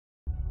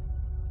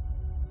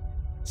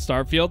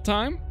Starfield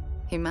time?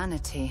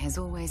 Humanity has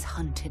always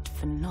hunted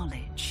for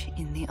knowledge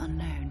in the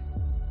unknown.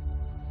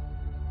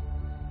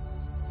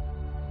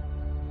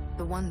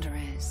 The wonder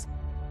is,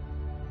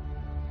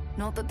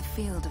 not that the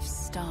field of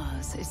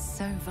stars is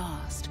so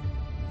vast,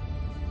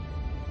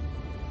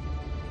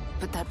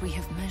 but that we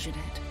have measured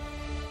it.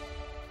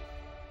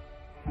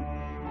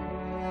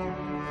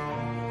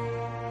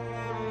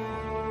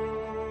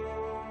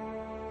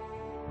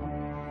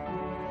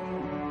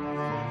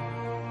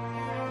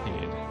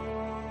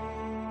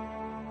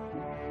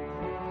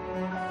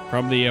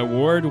 From the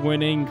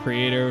award-winning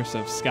creators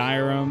of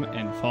Skyrim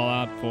and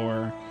Fallout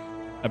 4,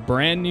 a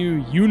brand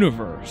new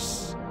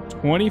universe,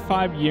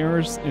 25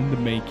 years in the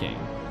making.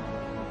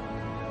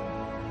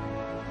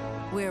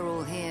 We're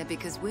all here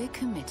because we're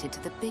committed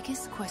to the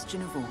biggest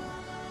question of all.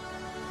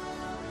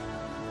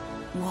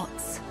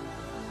 What's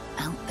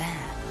out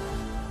there?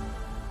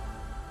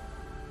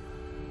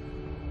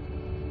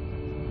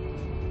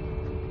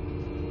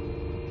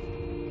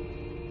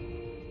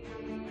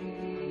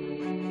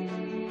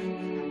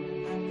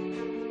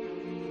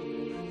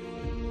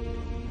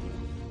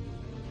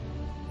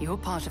 You're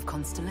part of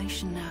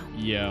Constellation now.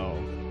 Yo.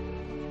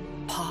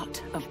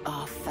 Part of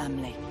our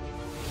family.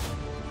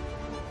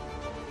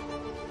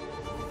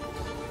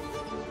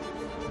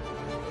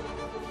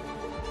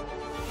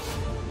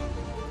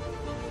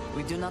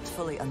 We do not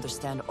fully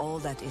understand all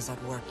that is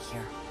at work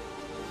here.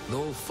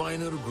 No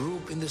finer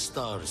group in the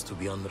stars to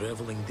be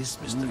unraveling this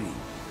mystery.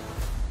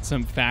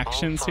 Some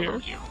factions I'll follow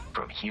here. you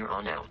from here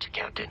on out,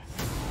 Captain.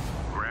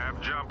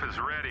 Grab jump is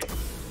ready.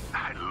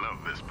 I love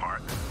this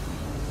part.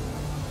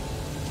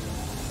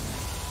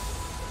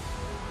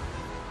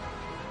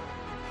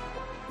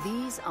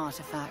 These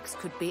artifacts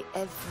could be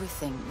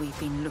everything we've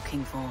been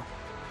looking for.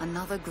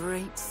 Another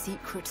great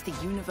secret the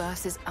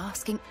universe is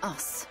asking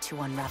us to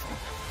unravel.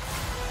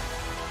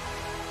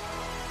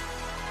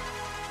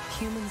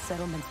 Human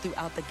settlements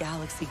throughout the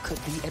galaxy could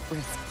be at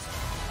risk.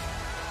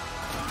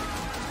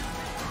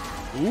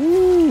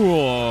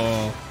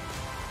 Ooh.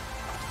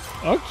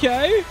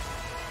 Okay.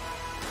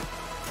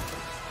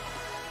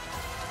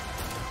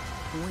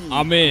 We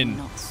I'm in. are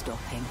not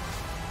stopping.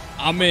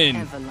 I'm in.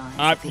 Whatever lies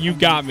at the You end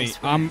got of me. this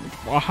I'm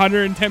road,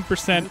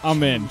 110%.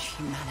 I'm in. change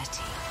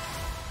humanity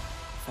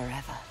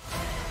forever.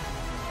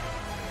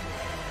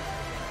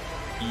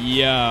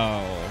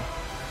 Yo.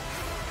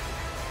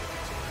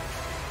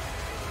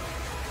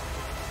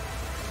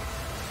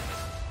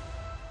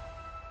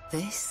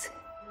 This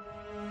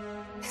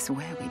is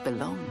where we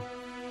belong.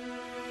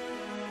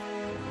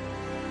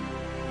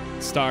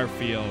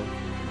 Starfield.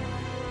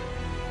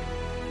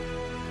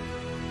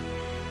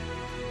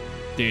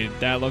 Dude,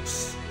 that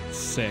looks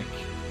sick.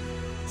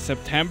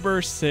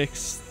 September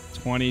 6th,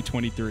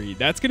 2023.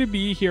 That's going to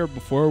be here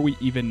before we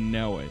even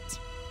know it.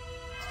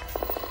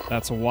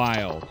 That's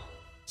wild.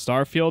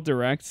 Starfield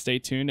Direct. Stay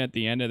tuned at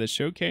the end of the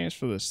showcase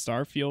for the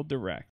Starfield Direct.